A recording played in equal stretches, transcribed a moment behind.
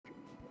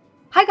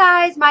Hi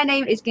guys, my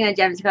name is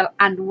Gemzicle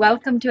and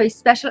welcome to a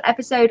special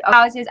episode of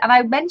houses. And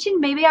I mentioned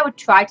maybe I would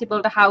try to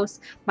build a house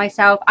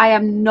myself. I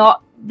am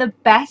not the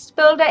best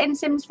builder in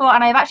Sims 4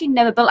 and I've actually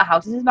never built a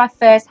house. This is my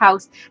first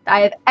house that I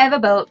have ever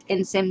built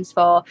in Sims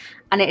 4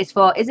 and it is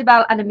for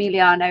Isabel and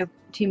Emiliano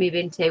to move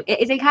into. It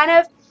is a kind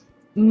of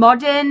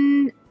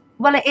modern,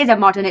 well it is a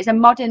modern, it's a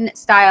modern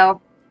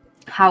style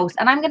house,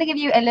 and I'm going to give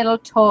you a little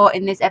tour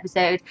in this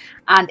episode,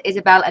 and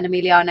Isabel and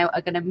Emiliano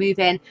are going to move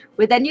in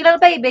with their new little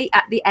baby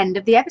at the end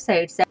of the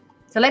episode. So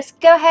let's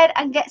go ahead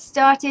and get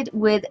started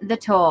with the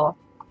tour.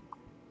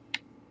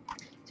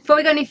 Before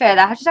we go any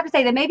further, I just have to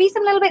say there may be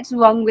some little bits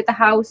wrong with the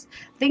house.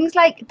 Things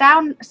like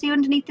down, see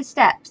underneath the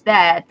steps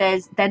they're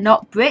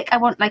not brick. I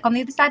want, like on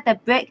the other side they're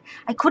brick.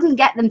 I couldn't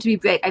get them to be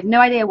brick. I have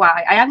no idea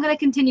why. I am going to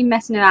continue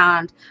messing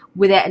around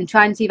with it and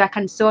try and see if I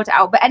can sort it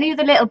out, but any of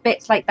the little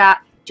bits like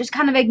that, just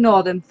kind of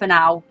ignore them for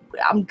now.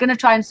 I'm going to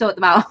try and sort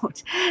them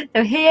out.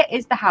 So here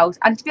is the house.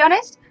 And to be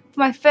honest, for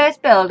my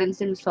first build in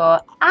Sims 4,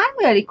 I'm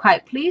really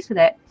quite pleased with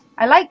it.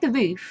 I like the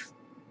roof.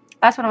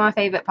 That's one of my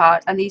favourite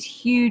parts. And these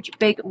huge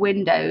big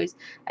windows,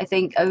 I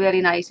think, are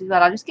really nice as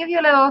well. I'll just give you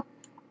a little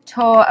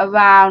tour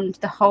around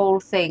the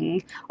whole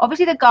thing.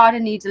 Obviously, the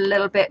garden needs a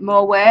little bit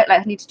more work. Like,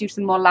 I need to do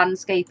some more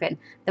landscaping.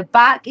 The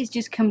back is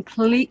just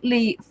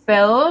completely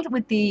filled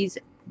with these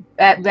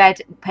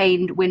red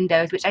paned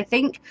windows, which I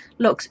think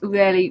looks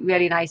really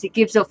nice. It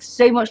gives off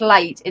so much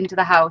light into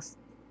the house.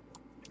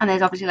 And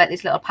there's obviously like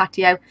this little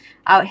patio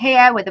out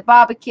here with the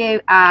barbecue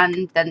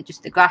and then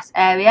just the grass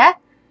area,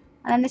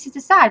 and then this is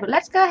the side. But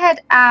let's go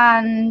ahead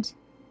and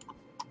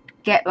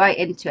get right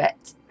into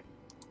it.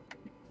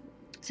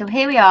 So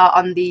here we are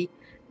on the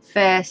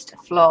first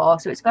floor.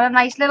 So it's got a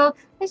nice little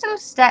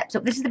steps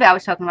up. This is the bit I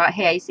was talking about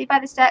here. You see by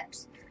the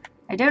steps?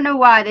 I don't know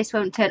why this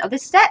won't turn. Oh, the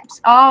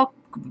steps are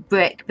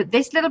brick, but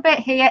this little bit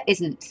here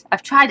isn't.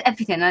 I've tried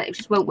everything and it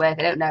just won't work.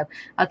 I don't know.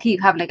 I'll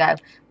keep having a go.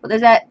 But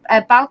there's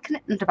a balcony,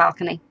 not a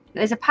balcony.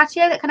 There's a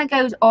patio that kind of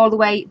goes all the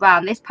way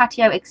round. This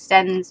patio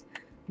extends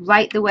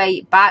right the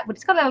way back, but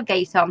it's got a little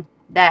gate on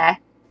there.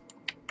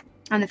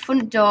 And the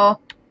front door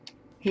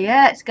here,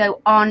 let's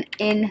go on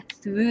in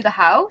through the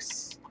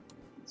house.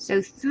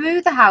 So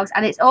through the house,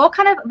 and it's all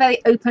kind of very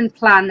open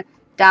plan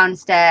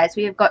downstairs.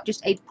 We have got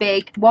just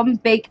one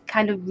big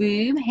kind of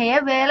room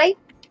here, really.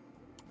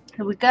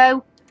 Here we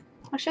go.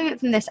 I'll show you it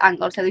from this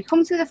angle. So we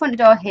come through the front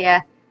door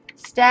here,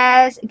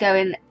 stairs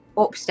going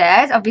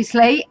upstairs,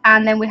 obviously,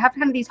 and then we have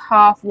kind of these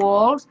half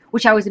walls,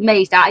 which I was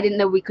amazed at. I didn't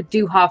know we could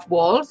do half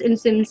walls in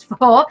Sims 4.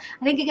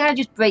 I think it kind of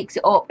just breaks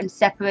it up and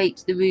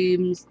separates the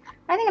rooms.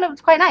 I think it looks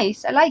quite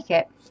nice. I like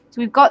it.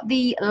 So we've got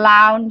the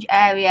lounge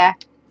area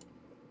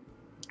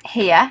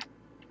here,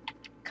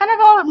 kind of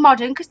all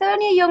modern because they're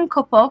only a young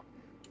couple.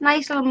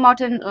 Nice little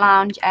modern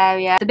lounge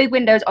area. The big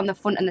windows on the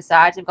front and the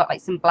sides have got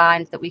like some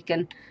blinds that we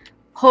can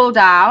pull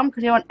down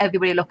because we don't want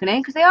everybody looking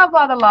in, because they are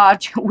rather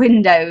large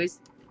windows.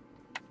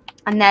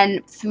 And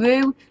then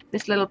through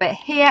this little bit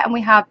here, and we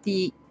have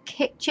the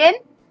kitchen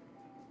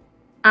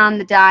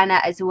and the diner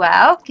as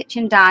well.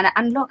 Kitchen, diner,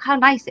 and look how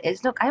nice it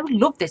is. Look, I would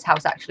love this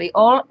house actually.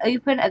 All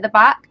open at the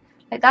back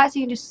like that, so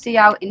you can just see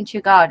out into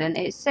your garden.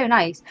 It's so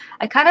nice.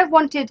 I kind of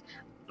wanted,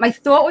 my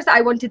thought was that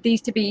I wanted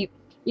these to be,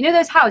 you know,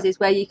 those houses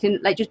where you can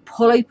like just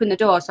pull open the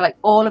door, so like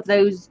all of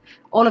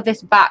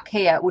this back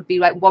here would be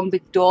like one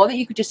big door that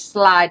you could just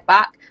slide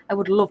back. I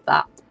would love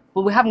that,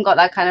 but we haven't got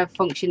that kind of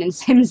function in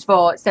Sims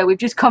 4, so we've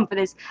just gone for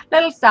this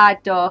little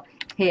side door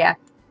here,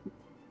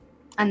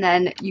 and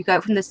then you go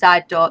from the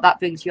side door, that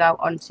brings you out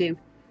onto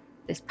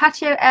this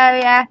patio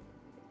area,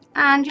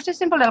 and just a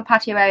simple little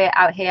patio area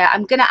out here.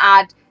 I'm gonna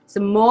add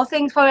some more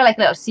things for you, like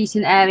a little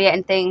seating area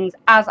and things,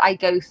 as I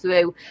go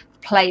through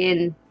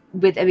playing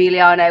with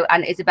Emiliano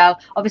and Isabel.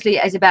 Obviously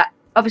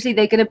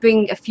they're going to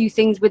bring a few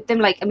things with them,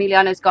 like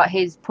Emiliano's got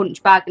his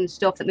punch bag and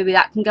stuff that maybe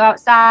that can go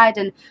outside,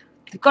 and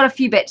they've got a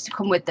few bits to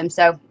come with them,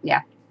 so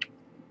yeah.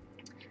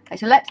 Okay,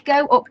 so let's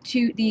go up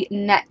to the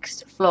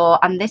next floor,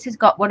 and this has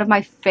got one of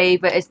my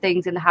favourite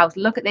things in the house.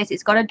 Look at this,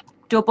 it's got a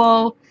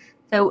double,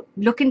 so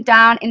looking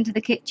down into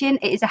the kitchen,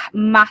 it is a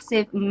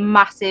massive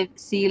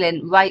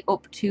ceiling right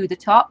up to the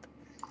top.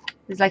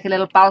 There's like a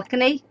little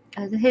balcony,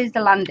 here's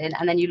the landing,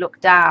 and then you look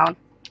down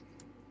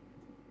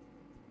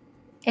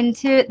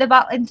into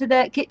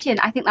the kitchen.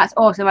 I think that's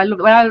awesome. I love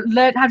it. When I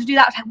learned how to do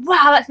that, I was like,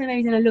 wow, that's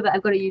amazing. I love it.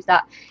 I've got to use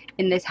that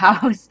in this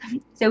house.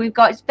 So we've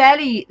got, it's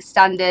fairly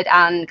standard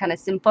and kind of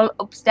simple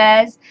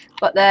upstairs.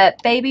 Got the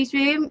baby's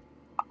room,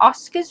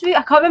 Oscar's room.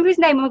 I can't remember his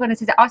name. Oh my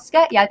goodness, is it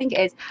Oscar? Yeah, I think it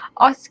is.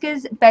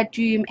 Oscar's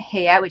bedroom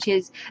here, which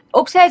is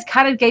upstairs.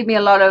 Kind of gave me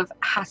a lot of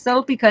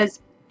hassle because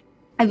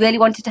I really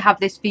wanted to have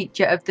this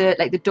feature of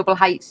the double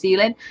height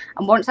ceiling,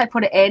 and once I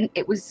put it in,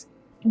 it was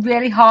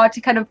really hard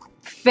to kind of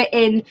fit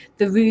in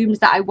the rooms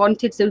that I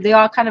wanted. So they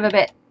are kind of a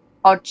bit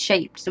odd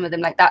shaped, some of them.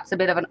 Like that's a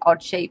bit of an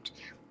odd shaped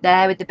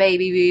there with the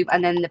baby room,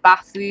 and then the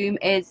bathroom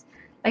is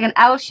like an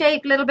L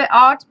shape, a little bit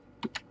odd.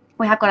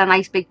 We have got a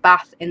nice big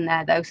bath in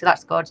there though, so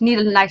that's good. You need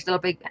a nice little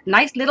big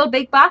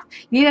bath.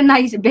 You need a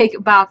nice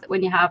big bath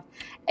when you have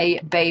a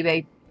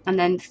baby. And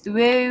then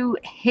through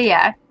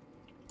here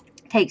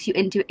takes you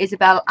into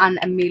Isabel and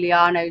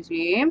Emiliano's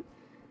room.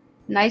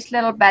 Nice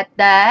little bed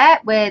there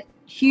with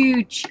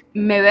huge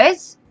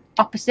mirrors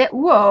opposite.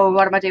 Whoa,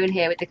 what am I doing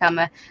here with the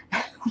camera?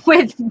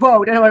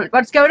 Whoa, don't know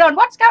what's going on.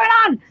 What's going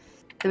on?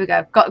 There we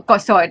go.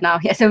 Got sorted now.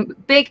 Yeah, so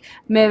big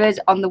mirrors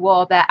on the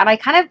wall there, and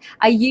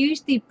I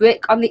used the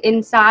brick on the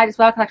inside as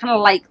well because I kind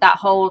of like that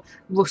whole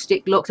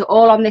rustic look. So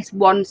all on this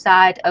one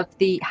side of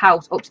the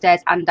house, upstairs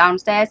and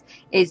downstairs,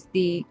 is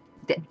the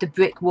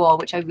brick wall,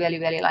 which I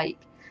really like.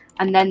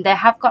 And then they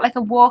have got like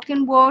a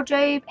walk-in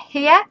wardrobe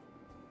here.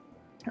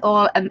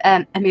 Or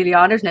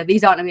Emiliano's. No,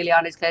 these aren't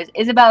Emiliano's clothes.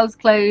 Isabel's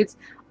clothes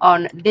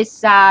on this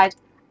side,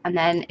 and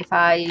then if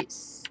I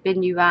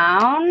spin you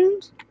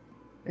round,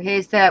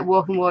 here's the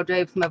walk-in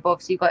wardrobe from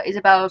above. So you've got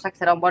Isabel's, like I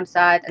said, on one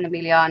side, and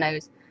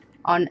Emiliano's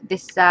on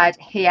this side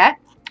here.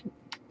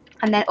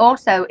 And then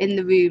also in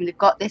the room, they've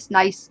got this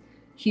nice,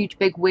 huge,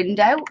 big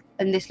window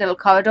and this little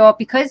corridor,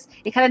 because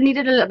it kind of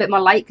needed a little bit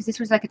more light, because this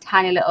was like a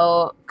tiny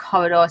little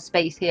corridor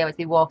space here as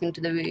they walk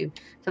into the room.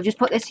 So I've just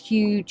put this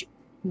huge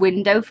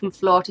window from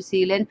floor to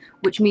ceiling,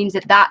 which means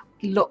that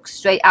looks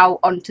straight out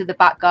onto the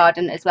back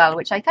garden as well,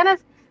 which I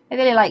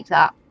really like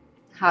that,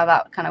 how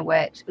that kind of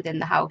works within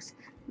the house.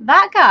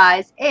 That,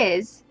 guys,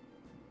 is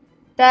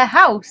their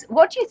house.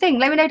 What do you think?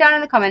 Let me know down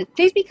in the comments.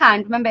 Please be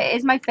kind. Remember, it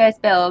is my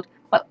first build,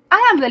 but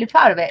I am really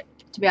proud of it,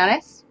 to be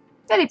honest.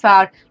 Really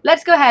proud.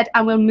 Let's go ahead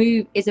and we'll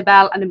move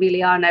Isabel and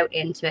Emiliano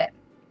into it.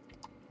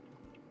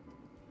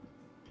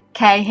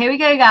 Okay, here we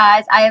go,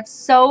 guys. I have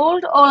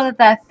sold all of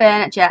their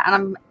furniture, and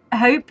I'm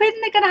hoping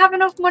they're going to have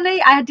enough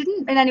money. I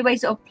didn't in any way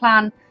sort of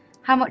plan.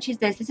 How much is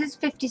this? This is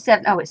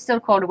 57. Oh, it's still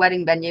called a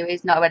wedding venue.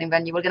 It's not a wedding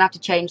venue. We're going to have to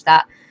change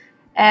that.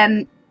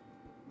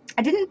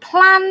 I didn't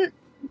plan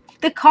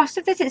the cost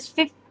of this. It's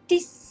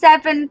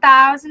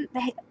 57,000.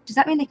 Does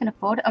that mean they can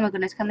afford it? Oh my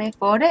goodness, can they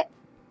afford it?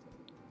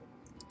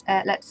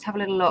 Let's have a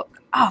little look.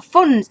 Oh,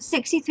 funds,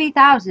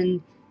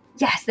 63,000.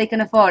 Yes, they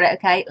can afford it.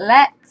 Okay,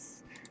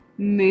 let's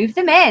move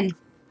them in.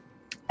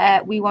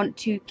 We want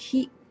to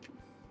keep.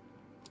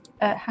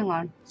 Hang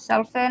on.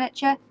 Sell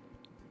furniture.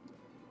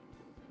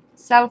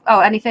 Sell. Oh,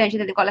 any furniture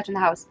that they've got left in the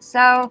house.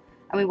 Sell.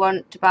 And we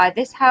want to buy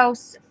this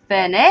house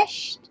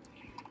furnished.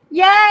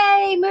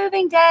 Yay!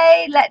 Moving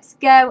day. Let's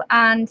go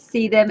and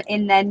see them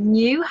in their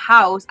new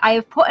house. I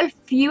have put a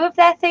few of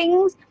their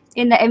things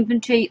in the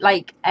inventory,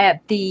 like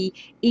the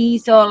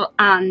easel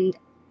and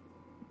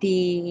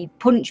the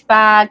punch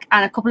bag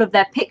and a couple of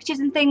their pictures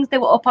and things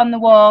that were up on the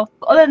wall.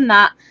 But other than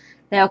that,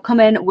 they are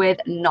coming with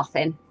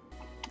nothing.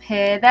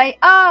 Here they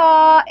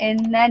are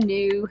in their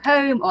new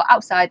home, or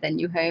outside their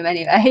new home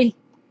anyway.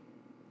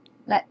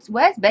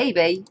 Where's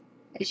baby?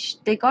 Is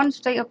they gone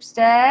straight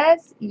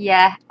upstairs?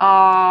 Yeah.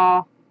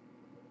 Oh,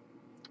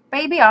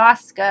 baby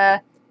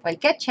Oscar.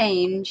 Wait, get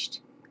changed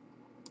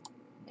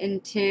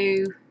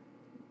into.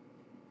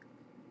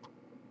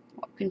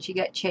 What can she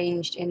get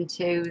changed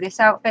into? This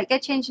outfit.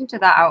 Get changed into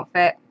that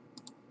outfit.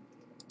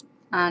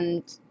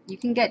 And you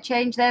can get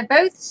changed. They're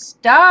both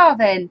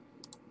starving.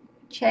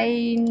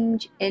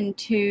 Change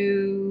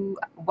into.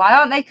 Why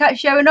aren't they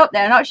showing up?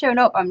 They're not showing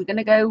up. I'm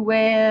gonna go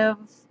with.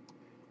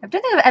 I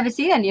don't think I've ever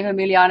seen any of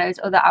Emiliano's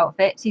other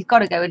outfits. He's got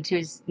to go into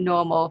his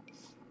normal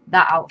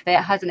outfit,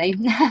 hasn't he?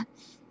 Oh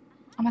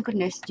my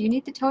goodness! Do you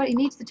need the toilet? He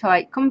needs the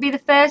toilet. Come and be the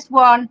first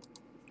one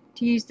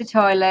to use the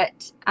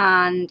toilet.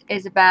 And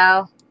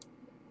Isabel,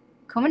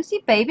 come and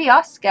see baby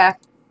Oscar.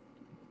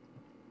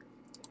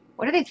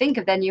 What do they think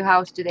of their new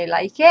house? Do they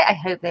like it? I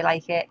hope they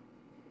like it.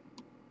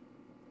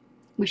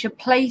 We should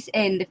place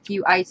in the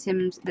few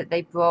items that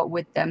they brought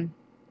with them.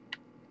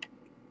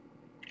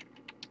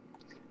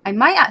 I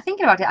might,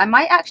 thinking about it, I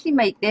might actually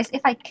make this,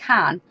 if I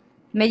can,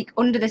 make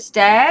under the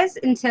stairs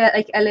into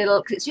like a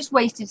little, because it's just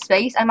wasted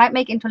space. I might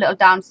make it into a little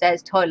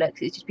downstairs toilet,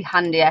 because it'd just be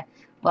handier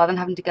rather than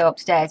having to go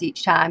upstairs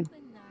each time.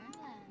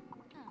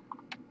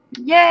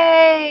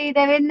 Yay!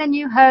 They're in the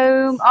new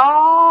home.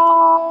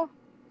 Oh!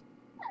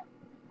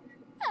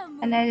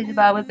 And there's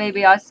Isabel with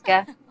baby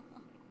Oscar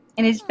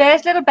in his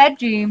first little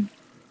bedroom.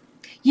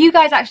 You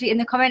guys actually in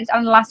the comments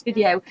on the last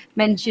video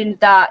mentioned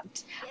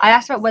that I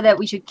asked about whether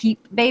we should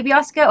keep baby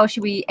Oscar or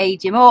should we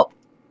age him up.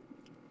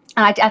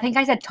 And I think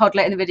I said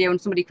toddler in the video, and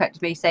somebody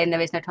corrected me saying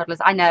there is no toddlers.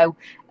 I know,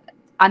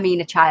 I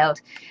mean a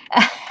child.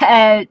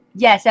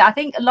 Yeah, so I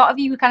think a lot of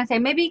you were kind of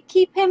saying maybe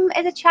keep him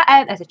as a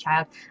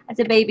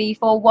baby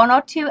for 1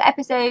 or 2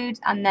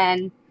 episodes, and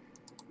then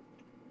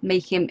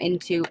make him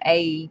into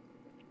a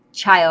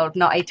child,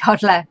 not a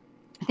toddler.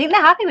 I think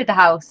they're happy with the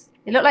house.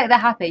 They look like they're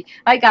happy.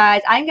 Right,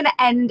 guys, I'm going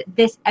to end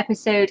this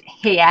episode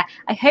here.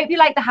 I hope you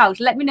like the house.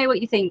 Let me know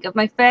what you think of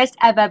my first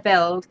ever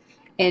build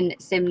in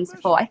Sims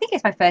 4. I think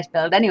it's my first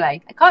build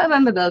anyway. I can't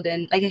remember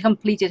building like a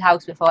completed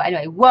house before.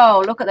 Anyway,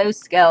 whoa, look at those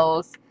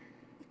skills.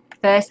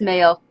 First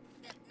meal.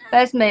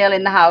 First meal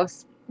in the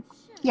house.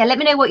 Yeah, let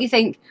me know what you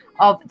think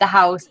of the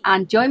house,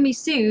 and join me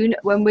soon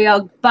when we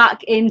are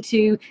back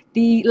into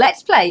the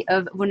Let's Play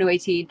of Runaway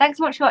Teen. Thanks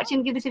so much for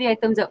watching. Give this video a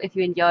thumbs up if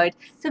you enjoyed.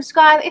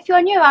 Subscribe if you're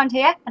new around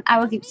here, and I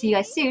will see you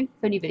guys soon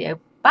for a new video.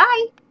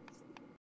 Bye!